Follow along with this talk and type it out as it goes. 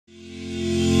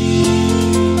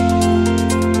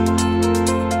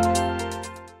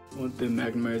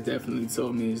definitely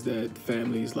told me is that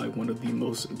family is like one of the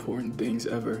most important things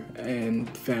ever, and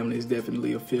family is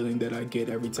definitely a feeling that I get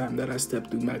every time that I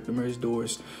step through McNamara's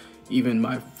doors. Even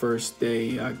my first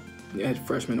day at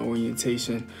freshman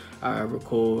orientation, I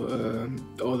recall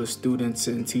all the students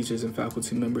and teachers and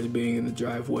faculty members being in the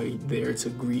driveway there to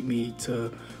greet me,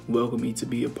 to welcome me to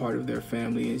be a part of their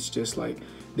family. It's just like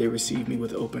they received me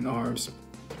with open arms.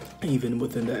 Even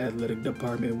within the athletic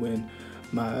department, when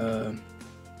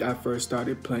I first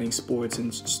started playing sports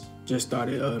and just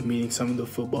started meeting some of the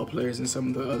football players and some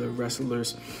of the other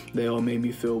wrestlers, they all made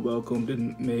me feel welcomed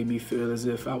and made me feel as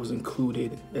if I was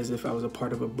included, as if I was a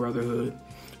part of a brotherhood,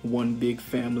 one big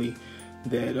family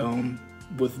that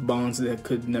with bonds that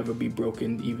could never be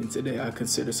broken. Even today, I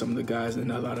consider some of the guys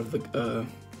and a lot of the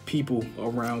people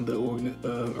around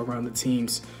the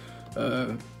teams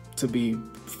to be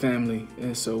family.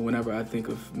 And so whenever I think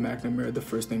of McNamara, the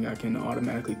first thing I can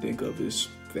automatically think of is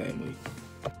family.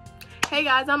 Hey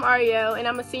guys, I'm Ariel and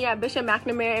I'm a senior at Bishop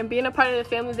McNamara, and being a part of the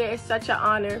family there is such an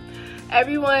honor.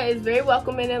 Everyone is very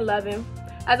welcoming and loving.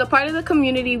 As a part of the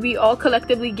community, we all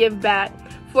collectively give back.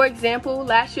 For example,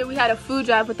 last year we had a food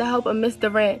drive with the help of Miss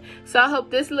Durant. So I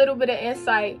hope this little bit of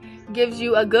insight gives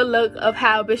you a good look of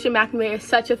how Bishop McNamara is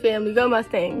such a family. Go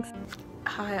Mustangs!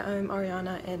 Hi, I'm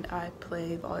Ariana and I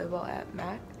play volleyball at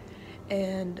Mac.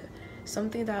 And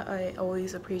something that I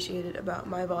always appreciated about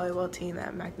my volleyball team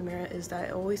at McNamara is that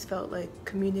I always felt like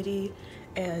community,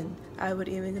 and I would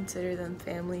even consider them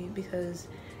family, because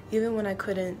even when I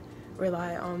couldn't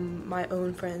rely on my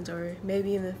own friends or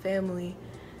maybe even family,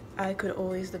 I could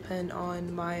always depend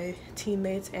on my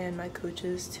teammates and my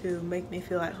coaches to make me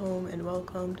feel at home and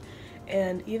welcomed.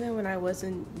 And even when I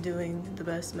wasn't doing the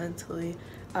best mentally,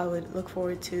 I would look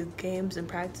forward to games and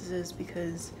practices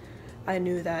because I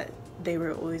knew that they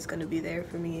were always going to be there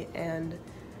for me, and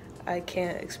I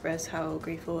can't express how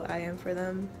grateful I am for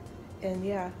them. And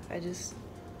yeah,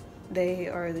 they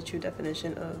are the true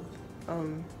definition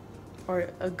of, or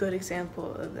a good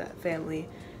example of that family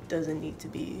doesn't need to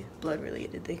be blood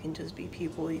related. They can just be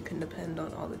people you can depend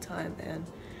on all the time. And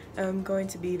I'm going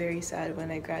to be very sad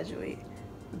when I graduate,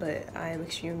 but I am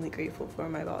extremely grateful for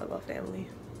my volleyball family.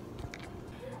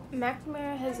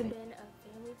 McNamara has been a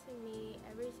family to me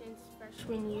ever since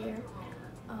freshman year.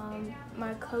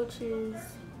 My coaches,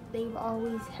 they've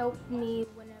always helped me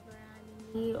whenever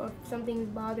I'm in need or if something's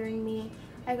bothering me.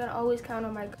 I can always count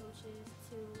on my coaches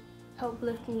to help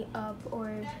lift me up, or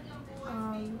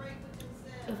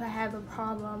if I have a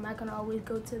problem, I can always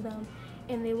go to them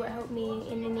and they would help me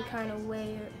in any kind of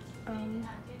way.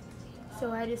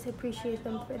 So I just appreciate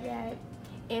them for that.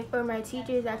 And for my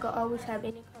teachers, I could always have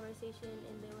any conversation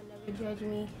and they would never judge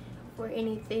me for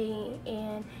anything,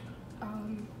 and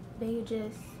they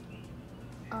just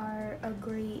are a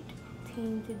great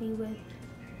team to be with.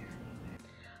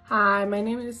 Hi, my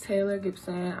name is Taylor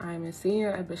Gibson. I'm a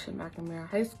senior at Bishop McNamara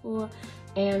High School,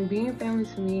 and being family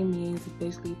to me means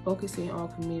basically focusing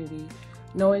on community,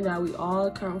 knowing that we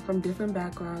all come from different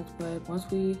backgrounds, but once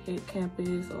we hit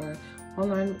campus or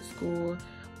online school,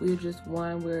 we're just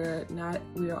one.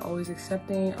 We are always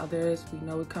accepting others. We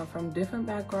know we come from different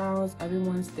backgrounds.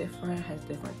 Everyone's different, has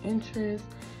different interests,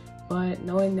 but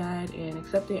knowing that and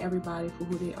accepting everybody for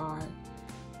who they are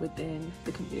within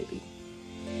the community.